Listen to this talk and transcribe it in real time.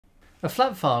A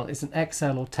flat file is an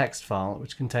Excel or text file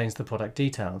which contains the product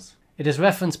details. It is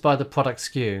referenced by the product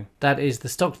SKU, that is the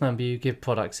stock number you give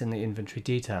products in the inventory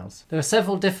details. There are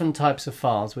several different types of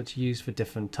files which are used for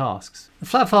different tasks. The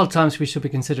flat file types we should be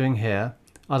considering here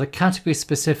are the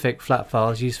category-specific flat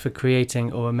files used for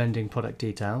creating or amending product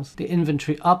details, the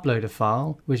inventory uploader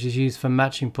file, which is used for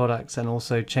matching products and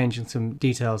also changing some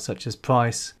details such as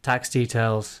price, tax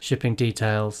details, shipping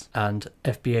details, and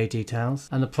FBA details,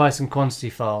 and the price and quantity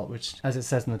file, which, as it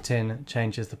says in the tin,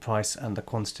 changes the price and the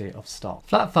quantity of stock.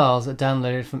 Flat files are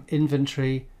downloaded from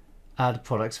inventory, add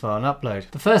products file and upload.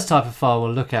 The first type of file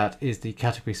we'll look at is the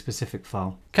category specific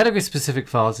file. Category specific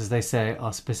files, as they say,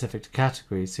 are specific to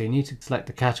categories, so you need to select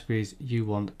the categories you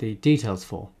want the details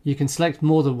for. You can select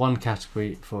more than one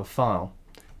category for a file.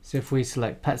 So if we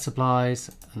select pet supplies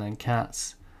and then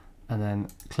cats and then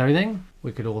clothing,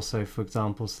 we could also, for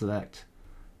example, select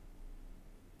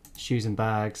shoes and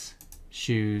bags,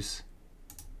 shoes,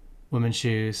 women's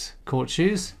shoes, court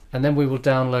shoes, and then we will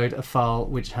download a file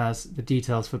which has the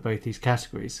details for both these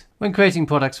categories. When creating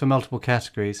products for multiple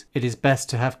categories, it is best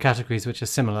to have categories which are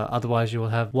similar, otherwise you will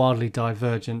have wildly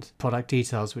divergent product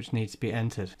details which need to be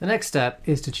entered. The next step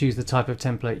is to choose the type of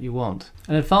template you want.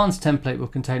 An advanced template will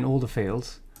contain all the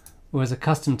fields, whereas a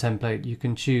custom template you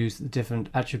can choose the different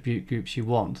attribute groups you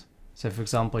want. So for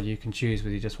example, you can choose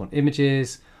whether you just want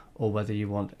images, or whether you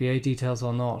want BA details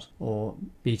or not, or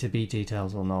B2B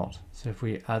details or not. So if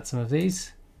we add some of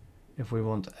these, if we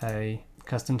want a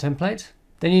custom template,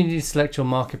 then you need to select your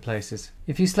marketplaces.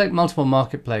 If you select multiple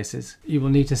marketplaces, you will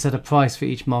need to set a price for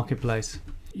each marketplace.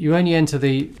 You only enter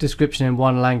the description in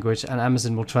one language and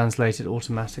Amazon will translate it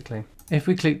automatically. If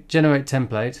we click Generate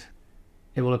Template,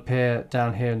 it will appear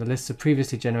down here in the list of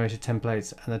previously generated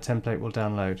templates and the template will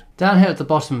download. Down here at the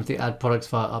bottom of the Add Products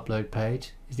File Upload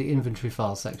page is the Inventory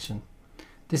File section.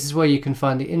 This is where you can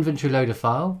find the Inventory Loader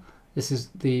file. This is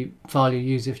the file you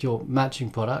use if you're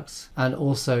matching products, and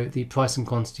also the Price and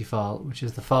Quantity file, which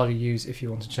is the file you use if you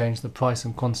want to change the price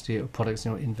and quantity of products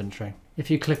in your inventory. If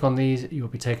you click on these, you will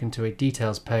be taken to a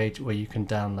details page where you can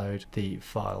download the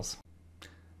files.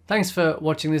 Thanks for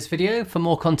watching this video. For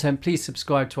more content, please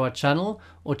subscribe to our channel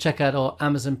or check out our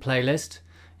Amazon playlist.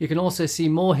 You can also see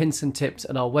more hints and tips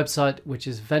at our website, which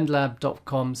is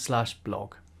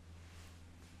vendlab.com/blog.